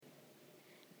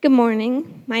Good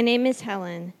morning. My name is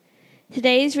Helen.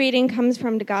 Today's reading comes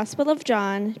from the Gospel of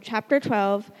John, chapter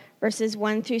 12, verses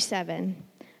 1 through 7.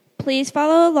 Please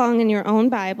follow along in your own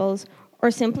Bibles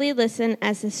or simply listen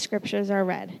as the scriptures are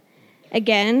read.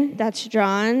 Again, that's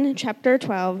John chapter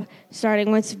 12,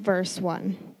 starting with verse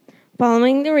 1.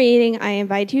 Following the reading, I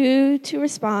invite you to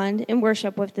respond in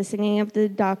worship with the singing of the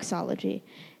doxology.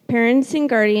 Parents and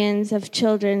guardians of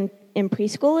children in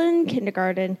preschool and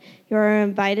kindergarten, you are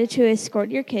invited to escort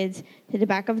your kids to the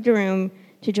back of the room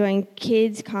to join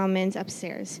Kids Commons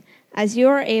upstairs. As you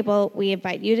are able, we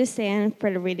invite you to stand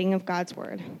for the reading of God's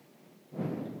Word.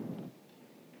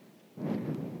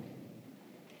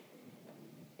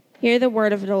 Hear the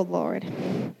word of the Lord.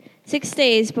 6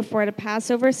 days before the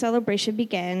Passover celebration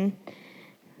began,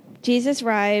 Jesus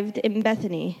arrived in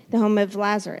Bethany, the home of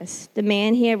Lazarus, the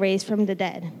man he had raised from the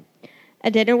dead. A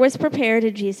dinner was prepared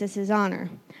in Jesus' honor.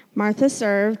 Martha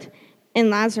served, and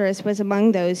Lazarus was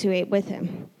among those who ate with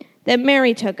him. Then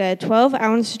Mary took a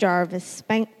 12-ounce jar of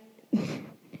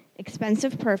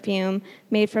expensive perfume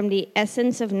made from the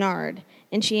essence of nard,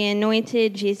 and she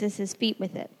anointed Jesus' feet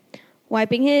with it,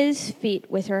 wiping his feet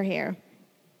with her hair.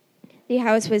 The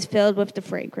house was filled with the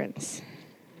fragrance.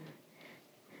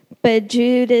 But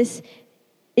Judas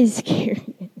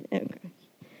Iscariot,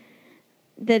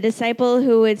 the disciple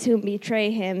who would soon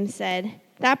betray him, said,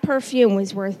 "That perfume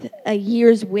was worth a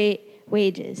year's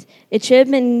wages. It should have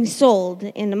been sold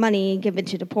and the money given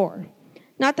to the poor."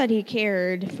 Not that he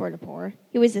cared for the poor.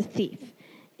 He was a thief.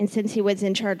 And since he was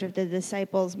in charge of the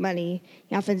disciples' money,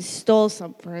 he often stole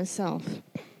some for himself.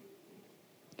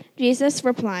 Jesus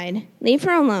replied, "Leave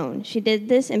her alone. She did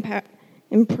this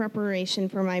in preparation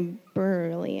for my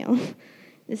burial."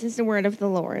 This is the word of the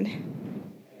Lord.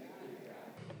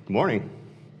 Good morning.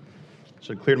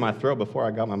 Should have cleared my throat before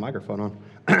I got my microphone on.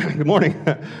 Good morning.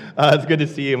 It's good to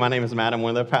see you. My name is Matt. I'm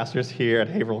one of the pastors here at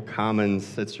Haverhill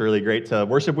Commons. It's really great to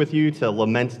worship with you, to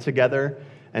lament together,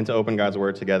 and to open God's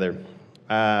Word together.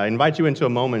 I invite you into a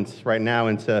moment right now,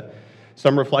 into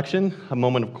some reflection, a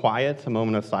moment of quiet, a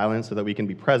moment of silence, so that we can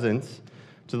be present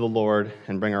to the Lord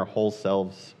and bring our whole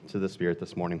selves to the Spirit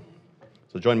this morning.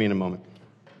 So join me in a moment.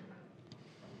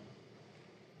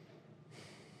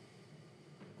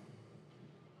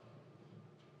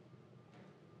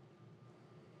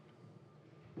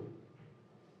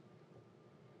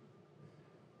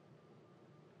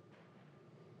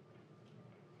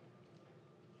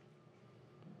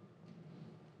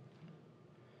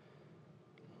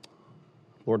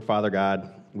 Lord Father God,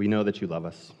 we know that you love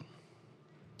us.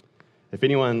 If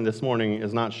anyone this morning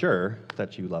is not sure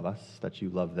that you love us, that you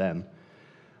love them,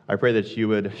 I pray that you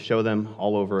would show them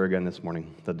all over again this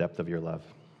morning the depth of your love.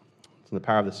 It's in the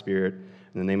power of the Spirit,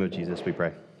 in the name of Jesus, we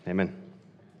pray. Amen.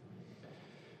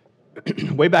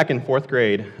 Way back in fourth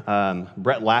grade,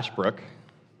 Brett Lashbrook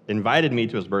invited me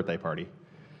to his birthday party.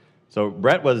 So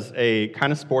Brett was a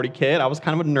kind of sporty kid. I was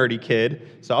kind of a nerdy kid.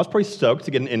 So I was pretty stoked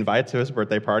to get an invite to his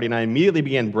birthday party, and I immediately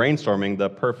began brainstorming the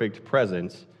perfect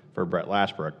present for Brett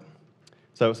Lashbrook.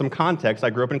 So some context, I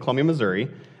grew up in Columbia, Missouri,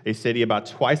 a city about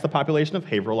twice the population of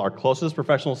Haverhill. Our closest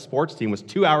professional sports team was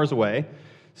 2 hours away,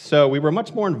 so we were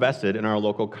much more invested in our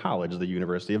local college, the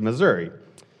University of Missouri.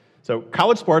 So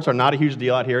college sports are not a huge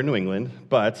deal out here in New England,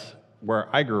 but where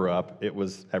I grew up, it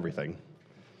was everything.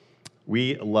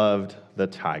 We loved the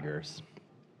Tigers.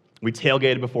 We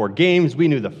tailgated before games. We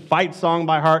knew the fight song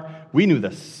by heart. We knew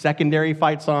the secondary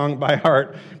fight song by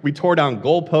heart. We tore down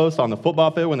goalposts on the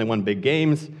football field when they won big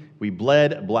games. We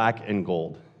bled black and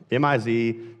gold.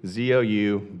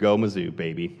 M-I-Z-Z-O-U, go Mizzou,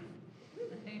 baby.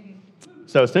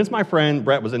 So since my friend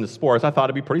Brett was into sports, I thought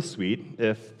it'd be pretty sweet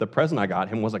if the present I got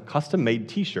him was a custom-made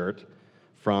t-shirt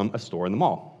from a store in the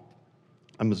mall.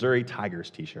 A Missouri Tigers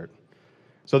t-shirt.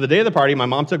 So the day of the party, my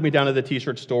mom took me down to the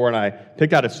t-shirt store, and I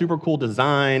picked out a super cool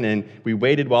design, and we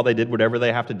waited while they did whatever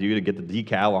they have to do to get the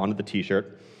decal onto the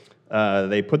t-shirt.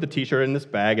 They put the t-shirt in this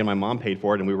bag, and my mom paid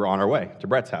for it, and we were on our way to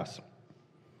Brett's house.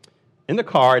 In the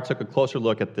car, I took a closer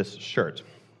look at this shirt,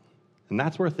 and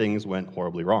that's where things went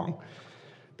horribly wrong.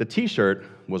 The t-shirt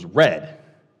was red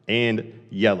and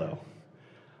yellow.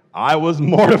 I was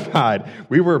mortified.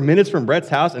 We were minutes from Brett's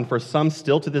house, and for some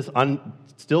still to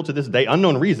this day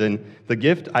unknown reason, the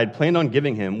gift I'd planned on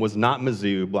giving him was not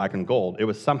Mizzou black and gold. It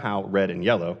was somehow red and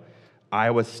yellow.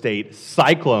 Iowa State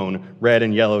Cyclone red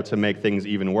and yellow to make things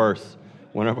even worse.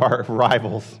 One of our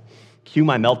rivals. Cue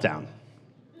my meltdown.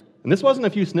 And this wasn't a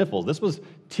few sniffles. This was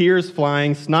tears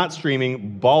flying, snot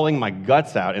streaming, bawling my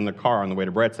guts out in the car on the way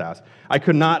to Brett's house. I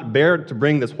could not bear to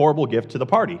bring this horrible gift to the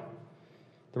party.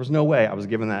 There was no way I was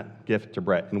giving that gift to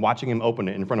Brett. And watching him open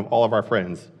it in front of all of our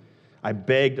friends, I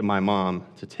begged my mom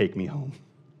to take me home.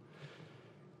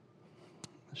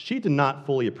 She did not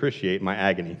fully appreciate my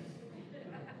agony.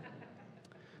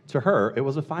 To her, it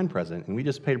was a fine present, and we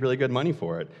just paid really good money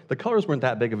for it. The colors weren't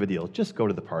that big of a deal. Just go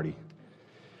to the party.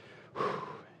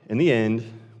 In the end,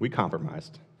 we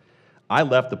compromised. I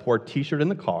left the poor t-shirt in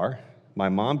the car. My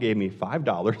mom gave me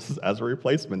 $5 as a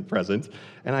replacement present,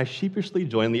 and I sheepishly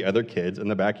joined the other kids in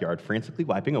the backyard, frantically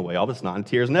wiping away all the snot and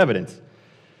tears and evidence.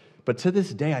 But to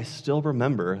this day, I still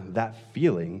remember that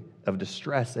feeling of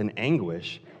distress and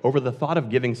anguish over the thought of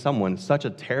giving someone such a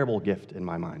terrible gift in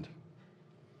my mind.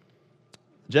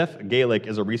 Jeff Galick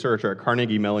is a researcher at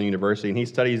Carnegie Mellon University, and he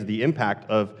studies the impact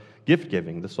of gift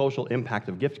giving, the social impact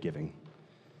of gift giving.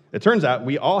 It turns out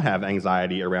we all have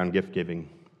anxiety around gift giving.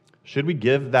 Should we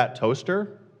give that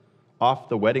toaster off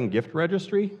the wedding gift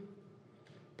registry?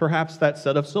 Perhaps that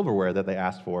set of silverware that they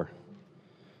asked for?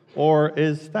 Or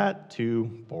is that too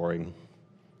boring,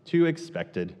 too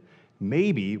expected?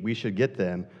 Maybe we should get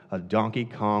them a Donkey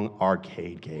Kong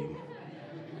arcade game.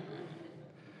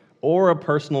 Or a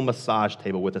personal massage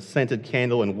table with a scented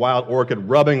candle and wild orchid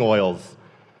rubbing oils,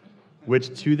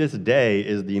 which to this day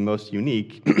is the most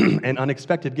unique and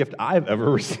unexpected gift I've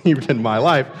ever received in my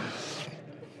life,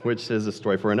 which is a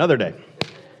story for another day.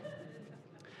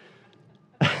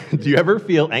 Do you ever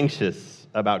feel anxious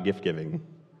about gift giving?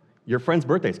 Your friend's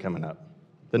birthday's coming up.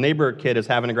 The neighbor kid is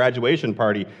having a graduation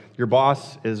party. Your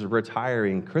boss is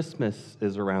retiring. Christmas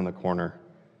is around the corner.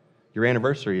 Your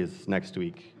anniversary is next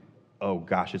week. Oh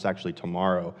gosh, it's actually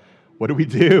tomorrow. What do we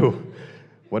do?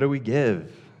 What do we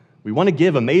give? We want to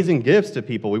give amazing gifts to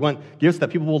people. We want gifts that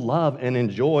people will love and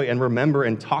enjoy and remember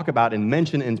and talk about and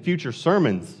mention in future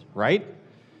sermons, right?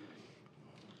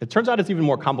 It turns out it's even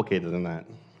more complicated than that.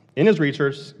 In his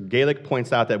research, Galick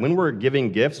points out that when we're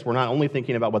giving gifts, we're not only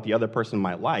thinking about what the other person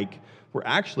might like, we're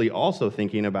actually also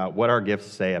thinking about what our gifts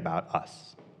say about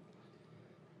us.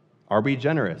 Are we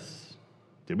generous?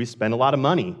 Did we spend a lot of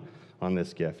money on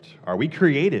this gift? Are we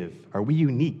creative? Are we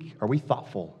unique? Are we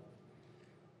thoughtful?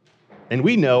 And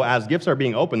we know as gifts are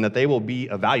being opened that they will be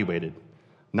evaluated,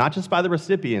 not just by the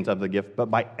recipient of the gift,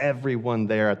 but by everyone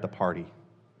there at the party,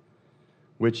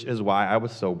 which is why I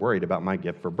was so worried about my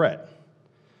gift for Brett.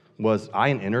 Was I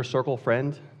an inner circle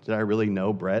friend? Did I really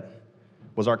know Brett?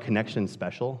 Was our connection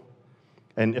special?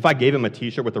 And if I gave him a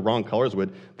t-shirt with the wrong colors,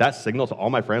 would that signal to all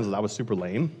my friends that I was super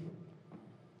lame?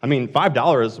 I mean,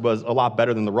 $5 was a lot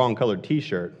better than the wrong colored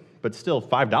t-shirt, but still,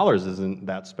 $5 isn't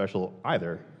that special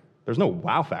either. There's no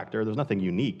wow factor. There's nothing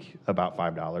unique about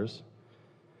 $5.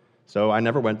 So I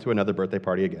never went to another birthday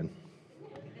party again.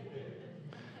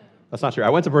 That's not true. I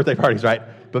went to birthday parties, right?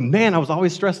 But man, I was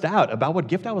always stressed out about what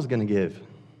gift I was going to give.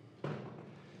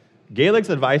 Galick's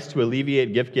advice to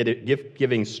alleviate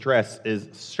gift-giving stress is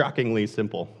shockingly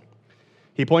simple.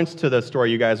 He points to the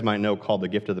story you guys might know called The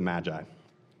Gift of the Magi.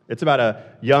 It's about a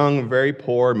young, very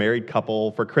poor married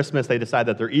couple. For Christmas, they decide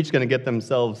that they're each going to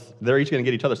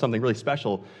get each other something really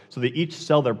special. So they each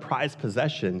sell their prized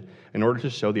possession in order to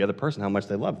show the other person how much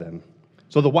they love them.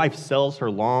 So the wife sells her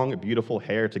long, beautiful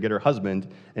hair to get her husband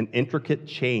an intricate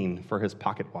chain for his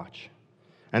pocket watch.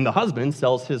 And the husband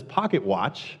sells his pocket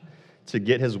watch to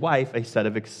get his wife a set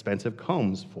of expensive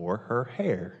combs for her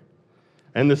hair.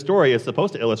 And the story is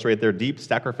supposed to illustrate their deep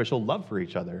sacrificial love for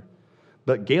each other.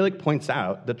 But Galick points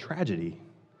out the tragedy.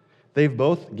 They've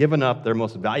both given up their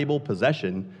most valuable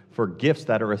possession for gifts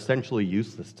that are essentially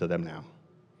useless to them now.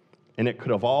 And it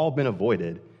could have all been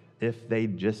avoided if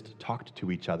they'd just talked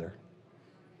to each other.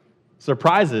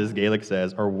 Surprises, Galick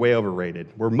says, are way overrated.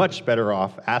 We're much better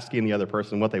off asking the other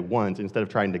person what they want instead of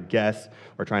trying to guess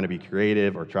or trying to be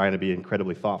creative or trying to be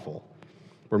incredibly thoughtful.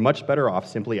 We're much better off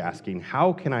simply asking,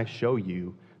 how can I show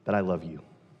you that I love you?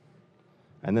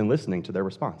 And then listening to their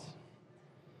response.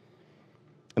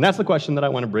 And that's the question that I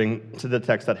want to bring to the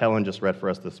text that Helen just read for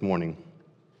us this morning.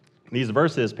 These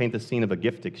verses paint the scene of a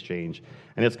gift exchange,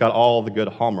 and it's got all the good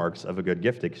hallmarks of a good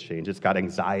gift exchange. It's got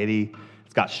anxiety,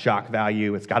 it's got shock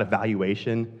value, it's got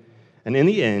evaluation. And in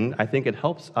the end, I think it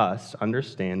helps us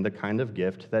understand the kind of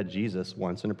gift that Jesus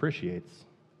wants and appreciates.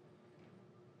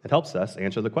 It helps us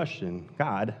answer the question,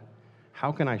 God,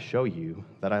 how can I show you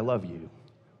that I love you?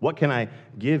 What can I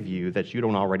give you that you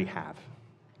don't already have,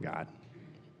 God?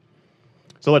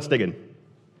 So let's dig in.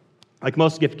 Like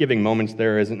most gift-giving moments,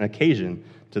 there is an occasion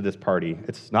to this party.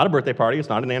 It's not a birthday party, it's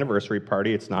not an anniversary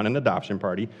party, it's not an adoption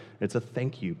party, it's a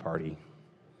thank you party.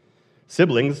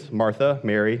 Siblings, Martha,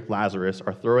 Mary, Lazarus,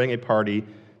 are throwing a party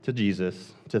to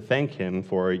Jesus to thank him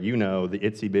for, the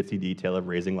itsy-bitsy detail of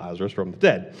raising Lazarus from the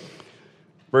dead.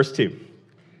 Verse 2.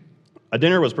 A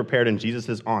dinner was prepared in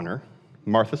Jesus' honor.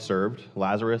 Martha served.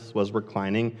 Lazarus was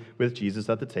reclining with Jesus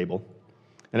at the table.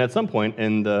 And at some point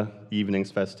in the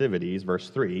evening's festivities, verse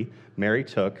 3, Mary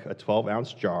took a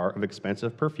 12-ounce jar of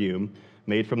expensive perfume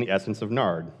made from the essence of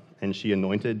nard, and she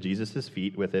anointed Jesus'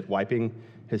 feet with it, wiping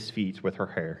his feet with her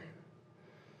hair.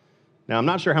 Now, I'm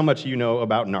not sure how much you know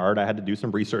about nard. I had to do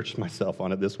some research myself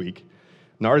on it this week.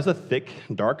 Nard is a thick,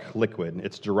 dark liquid.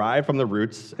 It's derived from the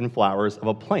roots and flowers of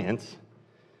a plant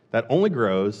that only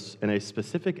grows in a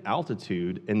specific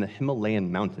altitude in the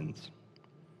Himalayan mountains.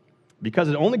 Because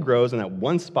it only grows in that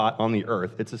one spot on the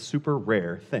earth, it's a super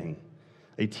rare thing.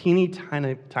 A teeny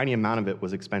tiny amount of it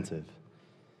was expensive.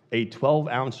 A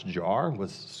 12-ounce jar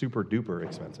was super duper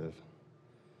expensive.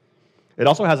 It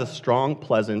also has a strong,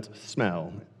 pleasant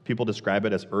smell. People describe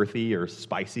it as earthy or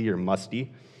spicy or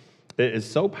musty. It is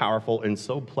so powerful and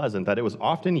so pleasant that it was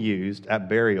often used at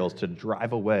burials to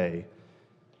drive away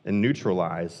and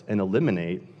neutralize and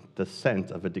eliminate the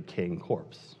scent of a decaying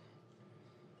corpse.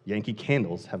 Yankee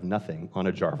candles have nothing on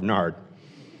a jar of nard.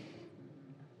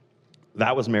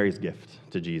 That was Mary's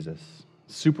gift to Jesus.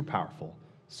 Super powerful,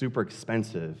 super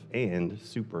expensive, and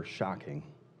super shocking.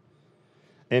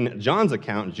 In John's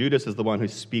account, Judas is the one who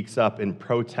speaks up in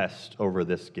protest over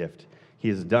this gift. He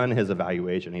has done his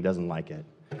evaluation. He doesn't like it.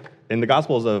 In the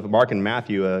Gospels of Mark and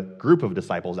Matthew, a group of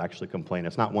disciples actually complain.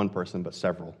 It's not one person, but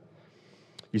several.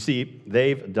 You see,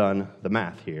 they've done the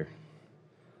math here.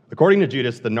 According to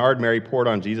Judas, the nard Mary poured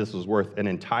on Jesus was worth an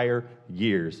entire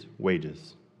year's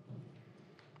wages.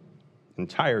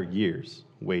 Entire year's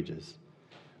wages.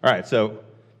 All right, so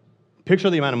picture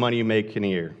the amount of money you make in a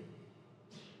year.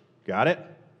 Got it?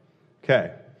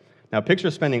 Okay. Now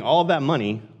picture spending all of that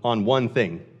money on one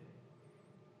thing.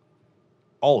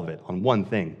 All of it on one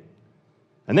thing.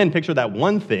 And then picture that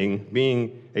one thing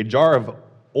being a jar of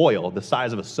oil the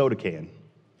size of a soda can.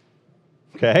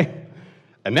 Okay?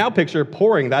 And now picture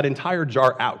pouring that entire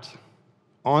jar out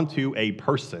onto a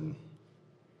person.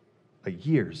 A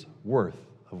year's worth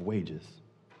of wages.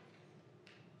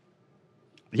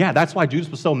 Yeah, that's why Judas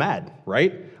was so mad,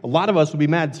 right? A lot of us would be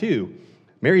mad too.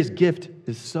 Mary's gift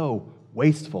is so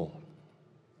wasteful.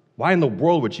 Why in the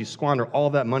world would she squander all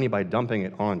of that money by dumping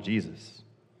it on Jesus?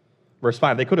 Verse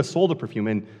 5, they could have sold the perfume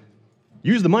and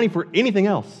used the money for anything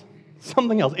else.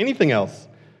 Something else, anything else.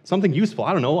 Something useful,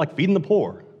 I don't know, like feeding the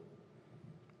poor.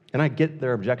 And I get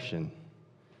their objection.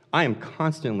 I am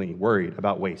constantly worried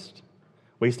about waste.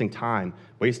 Wasting time,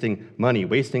 wasting money,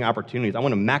 wasting opportunities. I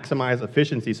want to maximize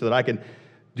efficiency so that I can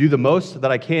do the most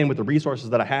that I can with the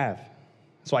resources that I have.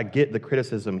 So I get the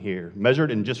criticism here. Measured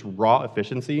in just raw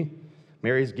efficiency,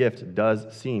 Mary's gift does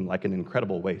seem like an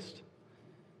incredible waste.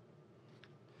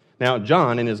 Now,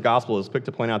 John, in his gospel, is quick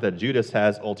to point out that Judas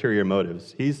has ulterior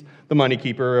motives. He's the money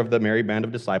keeper of the merry band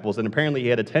of disciples, and apparently he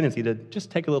had a tendency to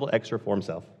just take a little extra for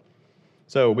himself.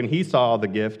 So when he saw the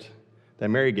gift that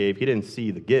Mary gave, he didn't see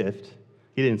the gift.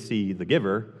 He didn't see the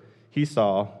giver. He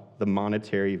saw the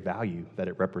monetary value that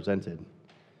it represented.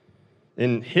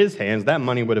 In his hands, that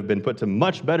money would have been put to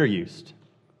much better use,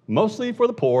 mostly for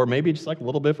the poor, maybe just like a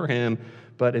little bit for him,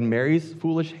 but in Mary's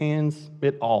foolish hands,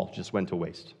 it all just went to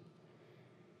waste.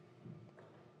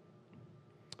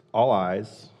 All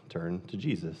eyes turn to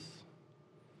Jesus.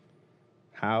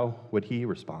 How would he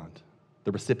respond?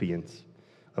 The recipient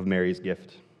of Mary's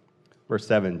gift. Verse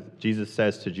 7, Jesus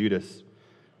says to Judas,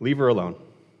 "Leave her alone.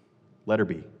 Let her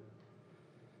be.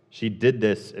 She did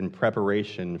this in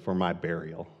preparation for my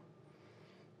burial."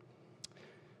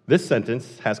 This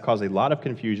sentence has caused a lot of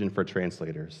confusion for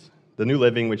translators. The New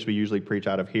Living, which we usually preach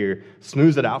out of here,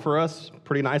 smooths it out for us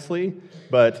pretty nicely,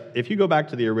 but if you go back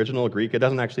to the original Greek, it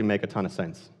doesn't actually make a ton of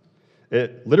sense.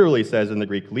 It literally says in the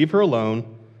Greek, "Leave her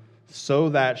alone so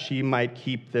that she might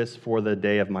keep this for the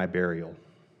day of my burial."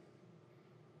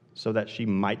 So that she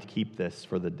might keep this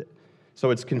for the day. So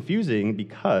it's confusing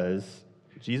because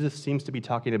Jesus seems to be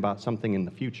talking about something in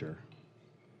the future.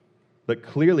 But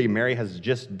clearly Mary has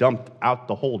just dumped out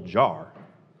the whole jar.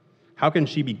 How can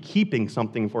she be keeping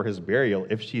something for his burial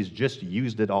if she's just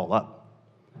used it all up?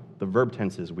 The verb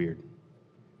tense is weird.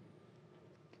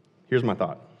 Here's my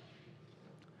thought.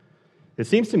 It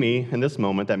seems to me in this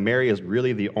moment that Mary is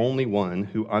really the only one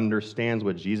who understands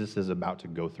what Jesus is about to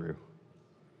go through.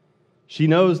 She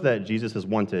knows that Jesus is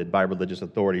wanted by religious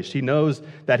authorities. She knows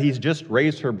that he's just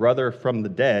raised her brother from the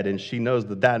dead, and she knows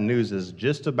that that news is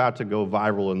just about to go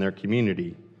viral in their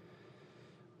community.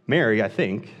 Mary, I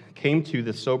think, came to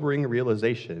the sobering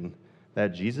realization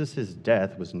that Jesus'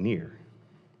 death was near.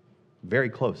 Very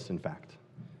close, in fact.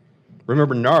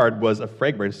 Remember, nard was a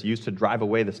fragrance used to drive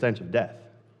away the stench of death.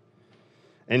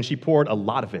 And she poured a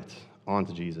lot of it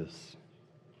onto Jesus.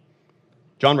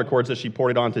 John records that she poured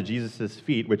it onto Jesus'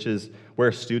 feet, which is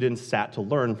where students sat to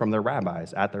learn from their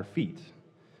rabbis, at their feet.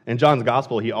 In John's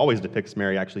gospel, he always depicts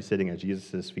Mary actually sitting at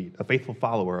Jesus' feet, a faithful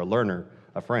follower, a learner,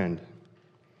 a friend.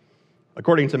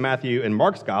 According to Matthew and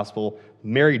Mark's gospel,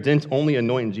 Mary didn't only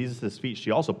anoint Jesus' feet,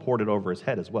 she also poured it over his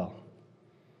head as well.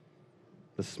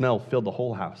 The smell filled the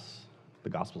whole house, the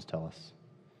gospels tell us.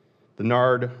 The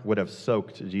nard would have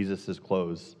soaked Jesus'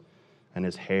 clothes and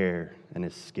his hair and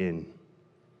his skin.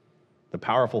 The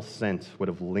powerful scent would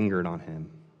have lingered on him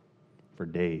for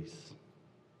days.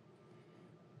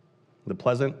 The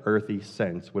pleasant, earthy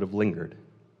scent would have lingered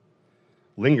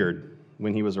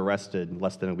when he was arrested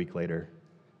less than a week later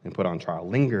and put on trial,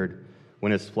 lingered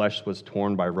when his flesh was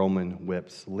torn by Roman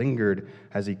whips, lingered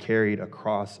as he carried a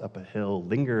cross up a hill,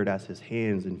 lingered as his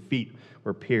hands and feet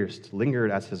were pierced,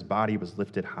 lingered as his body was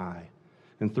lifted high.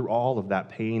 And through all of that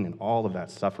pain and all of that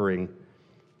suffering,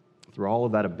 through all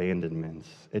of that abandonment,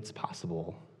 it's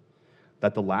possible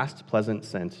that the last pleasant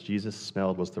scent Jesus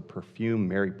smelled was the perfume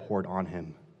Mary poured on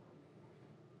him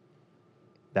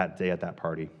that day at that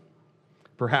party.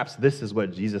 Perhaps this is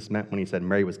what Jesus meant when he said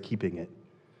Mary was keeping it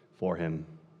for him,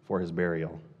 for his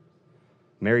burial.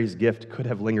 Mary's gift could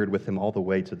have lingered with him all the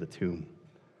way to the tomb.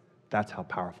 That's how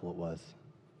powerful it was.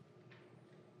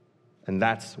 And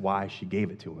that's why she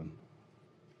gave it to him.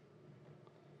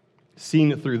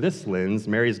 Seen through this lens,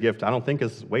 Mary's gift I don't think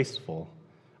is wasteful.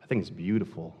 I think it's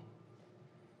beautiful.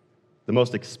 The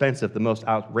most expensive, the most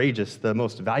outrageous, the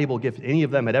most valuable gift any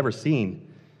of them had ever seen.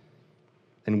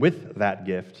 And with that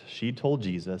gift, she told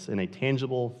Jesus in a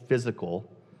tangible, physical,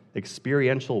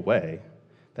 experiential way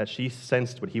that she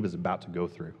sensed what he was about to go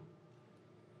through.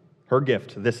 Her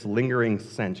gift, this lingering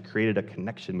scent, created a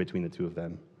connection between the two of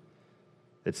them.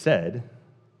 It said,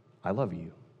 I love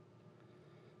you.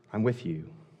 I'm with you.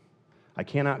 I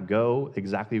cannot go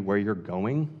exactly where you're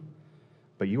going,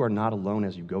 but you are not alone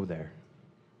as you go there.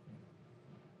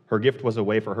 Her gift was a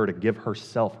way for her to give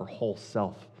herself, her whole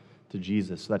self, to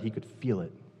Jesus so that he could feel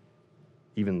it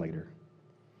even later.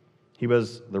 He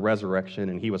was the resurrection,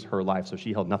 and he was her life, so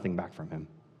she held nothing back from him.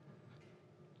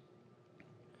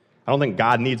 I don't think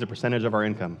God needs a percentage of our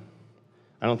income.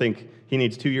 I don't think he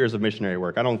needs 2 years of missionary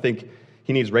work. I don't think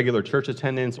he needs regular church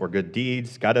attendance or good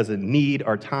deeds. God doesn't need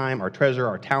our time, our treasure,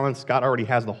 our talents. God already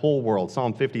has the whole world.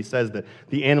 Psalm 50 says that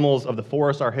the animals of the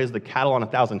forest are his, the cattle on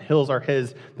 1,000 hills are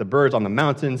his, the birds on the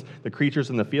mountains, the creatures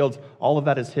in the fields, all of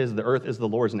that is his. The earth is the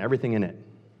Lord's and everything in it.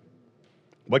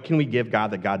 What can we give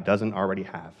God that God doesn't already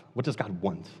have? What does God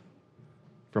want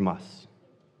from us?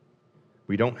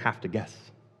 We don't have to guess.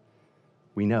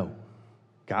 We know.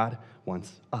 God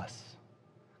wants us.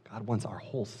 God wants our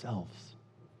whole selves,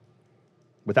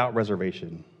 without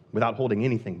reservation, without holding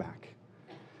anything back.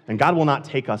 And God will not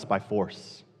take us by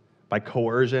force, by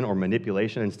coercion or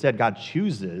manipulation. Instead, God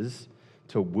chooses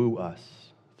to woo us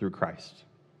through Christ.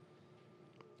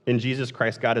 In Jesus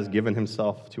Christ, God has given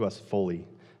himself to us fully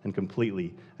and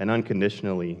completely and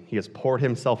unconditionally. He has poured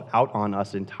himself out on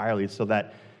us entirely so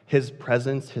that his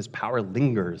presence, his power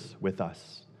lingers with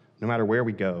us, no matter where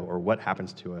we go or what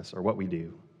happens to us or what we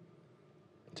do,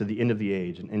 to the end of the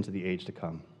age and into the age to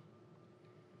come.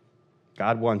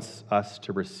 God wants us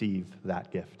to receive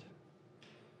that gift,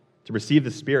 to receive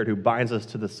the Spirit who binds us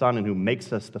to the Son and who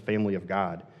makes us the family of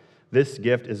God. This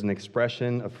gift is an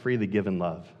expression of freely given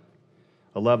love,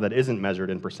 a love that isn't measured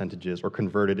in percentages or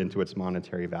converted into its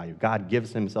monetary value. God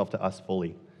gives himself to us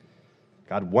fully.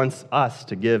 God wants us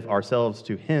to give ourselves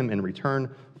to him in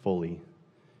return fully,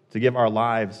 to give our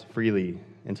lives freely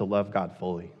and to love God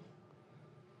fully,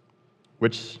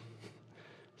 which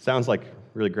sounds like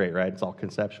really great, right? It's all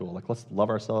conceptual. Like, let's love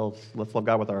ourselves. Let's love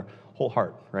God with our whole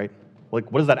heart, right? Like,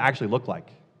 what does that actually look like?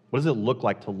 What does it look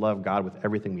like to love God with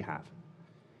everything we have?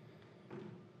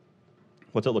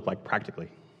 What's it look like practically?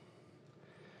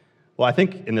 Well, I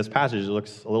think in this passage, it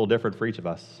looks a little different for each of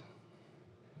us.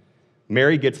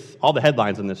 Mary gets all the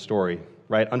headlines in this story,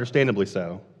 right? Understandably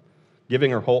so.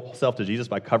 Giving her whole self to Jesus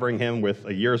by covering him with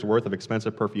a year's worth of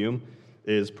expensive perfume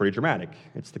is pretty dramatic.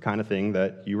 It's the kind of thing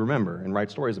that you remember and write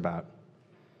stories about.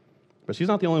 But she's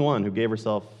not the only one who gave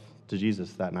herself to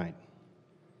Jesus that night.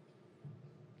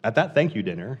 At that thank you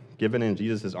dinner, given in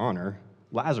Jesus' honor,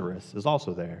 Lazarus is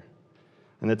also there.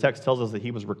 And the text tells us that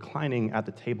he was reclining at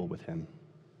the table with him.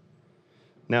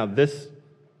 Now, this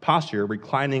posture,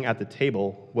 reclining at the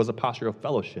table, was a posture of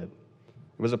fellowship.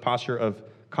 It was a posture of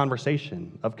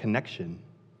conversation, of connection,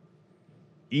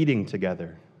 eating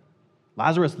together.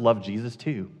 Lazarus loved Jesus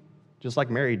too, just like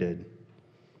Mary did.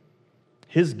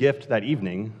 His gift that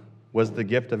evening was the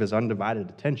gift of his undivided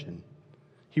attention.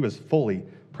 He was fully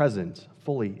present,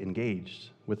 fully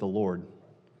engaged with the Lord,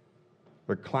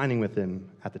 reclining with him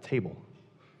at the table.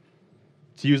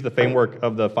 To use the framework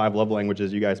of the 5 love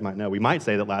languages you guys might know, we might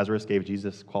say that Lazarus gave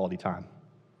Jesus quality time.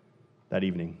 that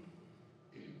evening.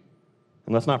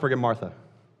 And let's not forget Martha.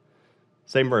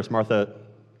 Same verse, Martha,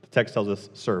 the text tells us,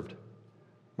 served.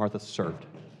 Martha served.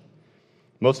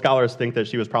 Most scholars think that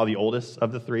she was probably the oldest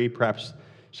of the three. Perhaps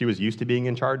she was used to being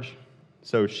in charge.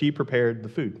 So she prepared the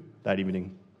food that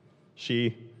evening.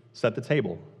 She set the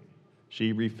table.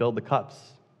 She refilled the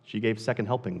cups. She gave second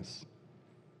helpings.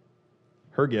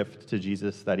 Her gift to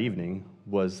Jesus that evening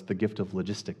was the gift of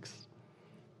logistics.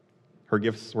 Her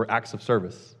gifts were acts of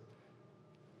service.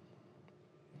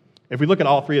 If we look at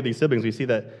all three of these siblings, we see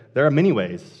that there are many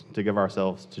ways to give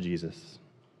ourselves to Jesus,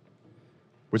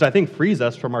 which I think frees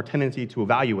us from our tendency to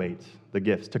evaluate the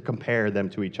gifts, to compare them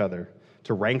to each other,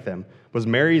 to rank them. Was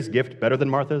Mary's gift better than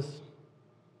Martha's?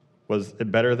 Was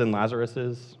it better than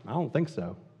Lazarus's? I don't think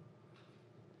so.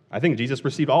 I think Jesus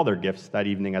received all their gifts that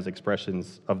evening as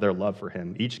expressions of their love for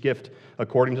him, each gift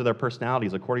according to their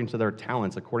personalities, according to their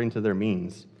talents, according to their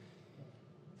means.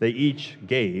 They each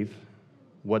gave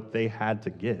what they had to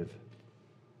give.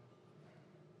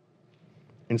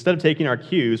 Instead of taking our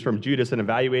cues from Judas and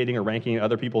evaluating or ranking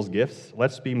other people's gifts,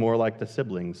 let's be more like the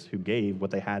siblings who gave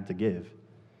what they had to give,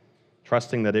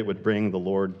 trusting that it would bring the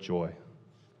Lord joy.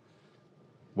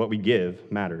 What we give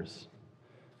matters,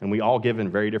 and we all give in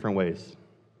very different ways.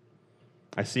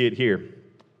 I see it here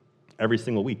every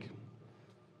single week.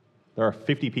 There are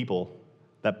 50 people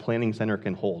that Planning Center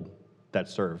can hold that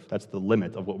serve. That's the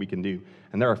limit of what we can do.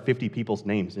 And there are 50 people's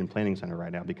names in Planning Center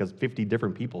right now because 50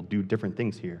 different people do different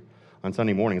things here. On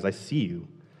Sunday mornings, I see you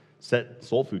set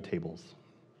soul food tables.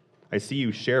 I see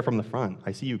you share from the front.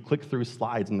 I see you click through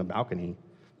slides in the balcony.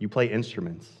 You play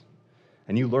instruments.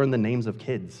 And you learn the names of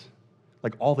kids.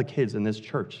 Like all the kids in this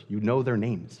church, you know their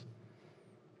names.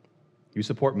 You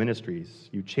support ministries.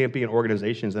 You champion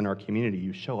organizations in our community.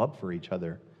 You show up for each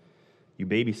other. You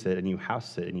babysit and you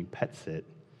house sit and you pet sit.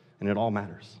 And it all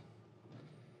matters.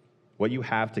 What you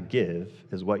have to give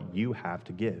is what you have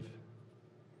to give.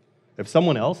 If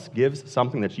someone else gives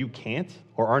something that you can't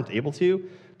or aren't able to,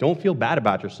 don't feel bad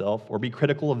about yourself or be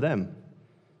critical of them.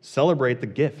 Celebrate the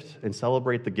gift and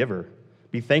celebrate the giver.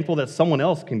 Be thankful that someone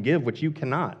else can give what you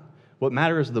cannot. What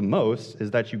matters the most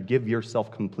is that you give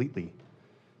yourself completely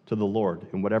to the Lord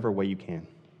in whatever way you can.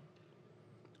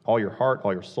 All your heart,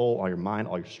 all your soul, all your mind,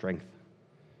 all your strength.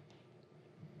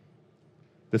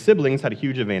 The siblings had a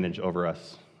huge advantage over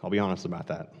us. I'll be honest about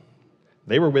that.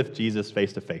 They were with Jesus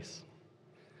face to face.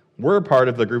 We're part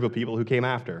of the group of people who came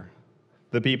after,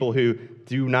 the people who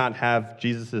do not have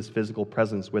Jesus' physical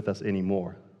presence with us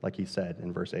anymore, like he said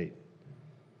in verse 8.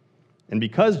 And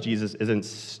because Jesus isn't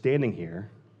standing here,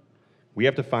 we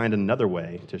have to find another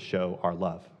way to show our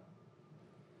love.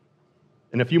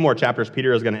 In a few more chapters,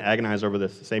 Peter is going to agonize over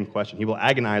this same question. He will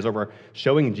agonize over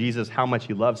showing Jesus how much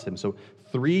he loves him. So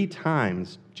 3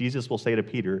 times, Jesus will say to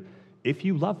Peter, if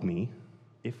you love me,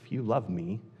 if you love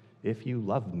me, if you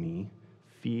love me,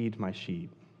 feed my sheep.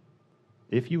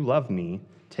 If you love me,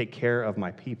 take care of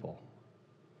my people.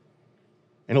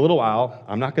 In a little while,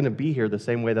 I'm not going to be here the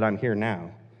same way that I'm here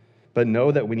now, but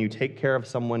know that when you take care of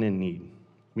someone in need,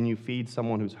 when you feed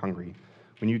someone who's hungry,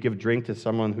 when you give drink to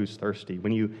someone who's thirsty,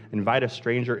 when you invite a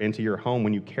stranger into your home,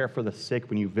 when you care for the sick,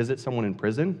 when you visit someone in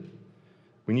prison,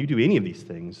 when you do any of these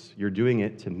things, you're doing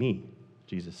it to me,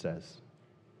 Jesus says.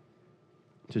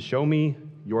 To show me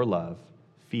your love,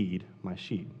 feed my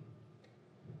sheep.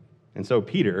 And so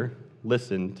Peter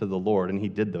listened to the Lord, and he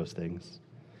did those things.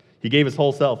 He gave his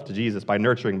whole self to Jesus by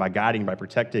nurturing, by guiding, by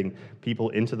protecting people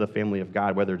into the family of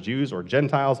God, whether Jews or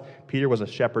Gentiles. Peter was a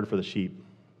shepherd for the sheep.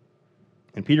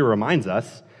 And Peter reminds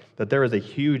us that there is a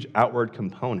huge outward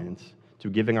component to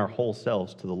giving our whole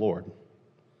selves to the Lord.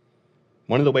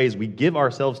 One of the ways we give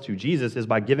ourselves to Jesus is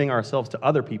by giving ourselves to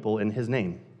other people in his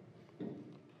name.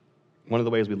 One of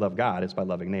the ways we love God is by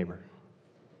loving neighbor.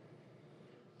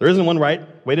 There isn't one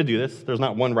right way to do this. There's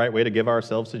not one right way to give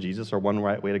ourselves to Jesus or one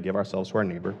right way to give ourselves to our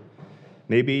neighbor.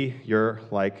 Maybe you're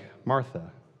like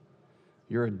Martha.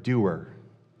 You're a doer.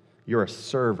 You're a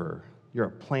server. You're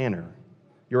a planner.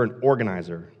 You're an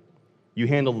organizer. You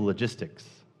handle the logistics.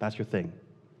 That's your thing.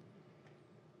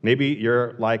 Maybe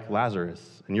you're like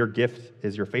Lazarus, and your gift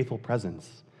is your faithful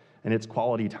presence, and it's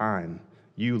quality time.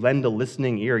 You lend a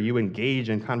listening ear. You engage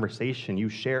in conversation. You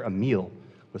share a meal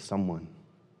with someone.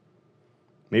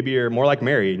 Maybe you're more like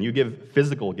Mary, and you give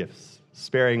physical gifts,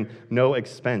 sparing no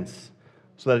expense,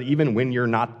 so that even when you're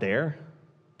not there,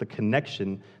 the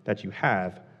connection that you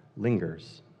have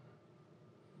lingers.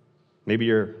 Maybe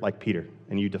you're like Peter,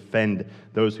 and you defend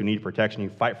those who need protection. You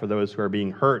fight for those who are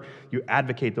being hurt. You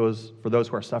advocate for those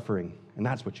who are suffering, and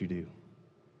that's what you do.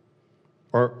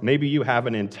 Or maybe you have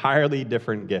an entirely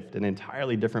different gift, an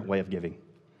entirely different way of giving.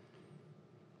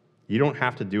 You don't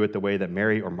have to do it the way that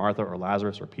Mary or Martha or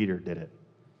Lazarus or Peter did it.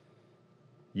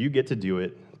 You get to do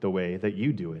it the way that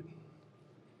you do it.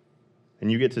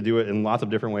 And you get to do it in lots of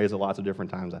different ways at lots of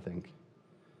different times, I think.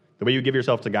 The way you give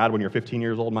yourself to God when you're 15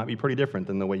 years old might be pretty different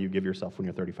than the way you give yourself when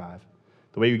you're 35.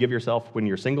 The way you give yourself when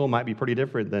you're single might be pretty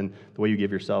different than the way you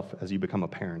give yourself as you become a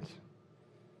parent.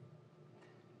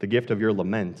 The gift of your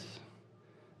lament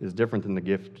is different than the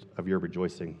gift of your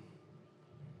rejoicing.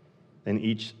 And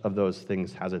each of those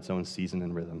things has its own season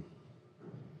and rhythm.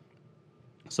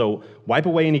 So wipe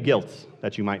away any guilt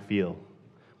that you might feel.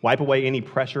 Wipe away any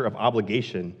pressure of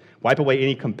obligation. Wipe away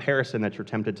any comparison that you're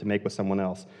tempted to make with someone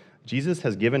else. Jesus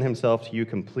has given himself to you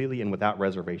completely and without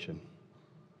reservation.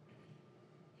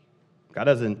 God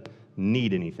doesn't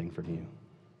need anything from you.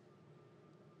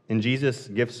 In Jesus,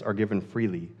 gifts are given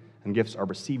freely, and gifts are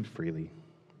received freely.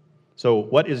 So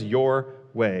what is your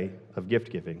way of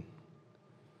gift giving?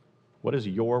 What is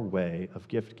your way of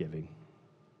gift giving?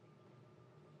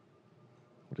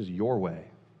 What is your way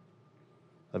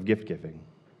of gift giving?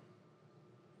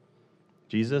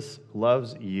 Jesus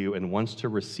loves you and wants to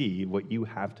receive what you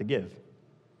have to give.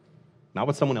 Not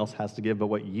what someone else has to give, but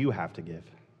what you have to give.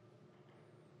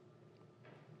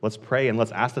 Let's pray and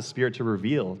let's ask the Spirit to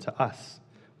reveal to us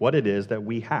what it is that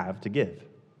we have to give.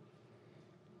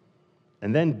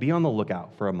 And then be on the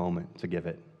lookout for a moment to give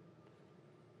it.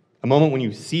 A moment when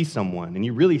you see someone and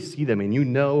you really see them and you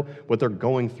know what they're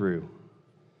going through.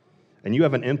 And you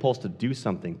have an impulse to do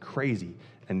something crazy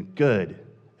and good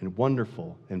and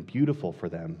wonderful and beautiful for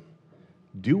them.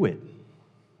 Do it.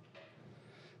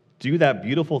 Do that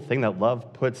beautiful thing that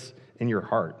love puts in your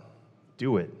heart.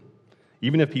 Do it.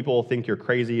 Even if people think you're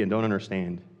crazy and don't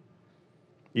understand.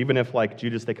 Even if, like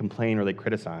Judas, they complain or they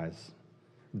criticize.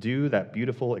 Do that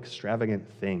beautiful, extravagant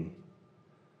thing.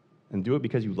 And do it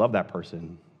because you love that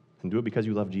person. And do it because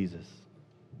you love Jesus.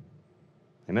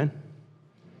 Amen?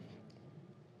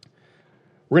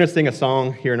 We're going to sing a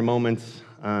song here in a moment,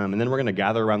 and then we're going to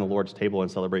gather around the Lord's table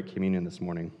and celebrate communion this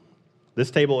morning.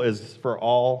 This table is for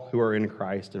all who are in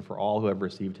Christ and for all who have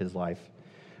received his life.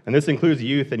 And this includes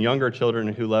youth and younger children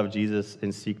who love Jesus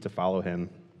and seek to follow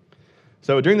him.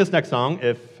 So during this next song,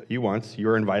 if you want, you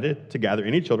are invited to gather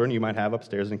any children you might have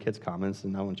upstairs in Kids Commons,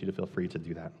 and I want you to feel free to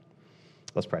do that.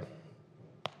 Let's pray.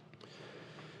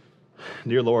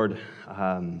 Dear Lord,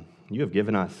 you have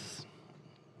given us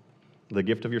the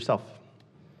gift of yourself.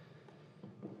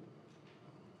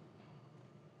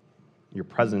 Your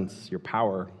presence, your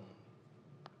power,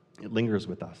 it lingers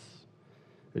with us.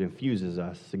 It infuses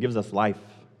us. It gives us life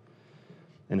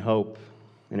and hope,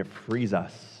 and it frees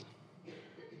us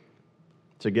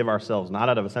to give ourselves, not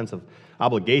out of a sense of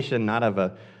obligation, not of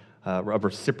a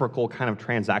reciprocal kind of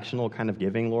transactional kind of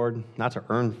giving, Lord, not to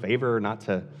earn favor, not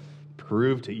to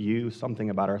prove to you something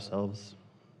about ourselves,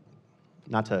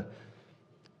 not to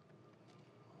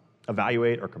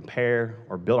evaluate or compare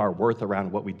or build our worth around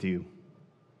what we do,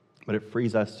 but it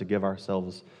frees us to give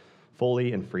ourselves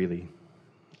fully and freely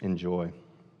in joy.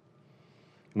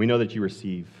 We know that you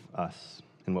receive us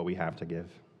and what we have to give.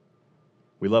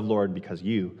 We love, Lord, because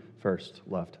you first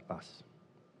loved us.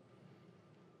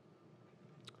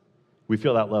 We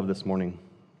feel that love this morning,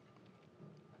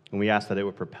 and we ask that it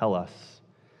would propel us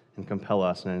and compel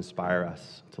us and inspire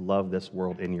us to love this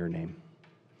world in your name.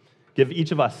 Give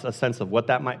each of us a sense of what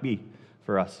that might be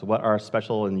for us, what our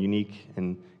special and unique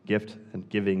and gift and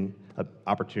giving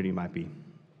opportunity might be.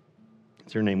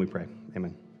 It's your name we pray.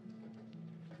 Amen.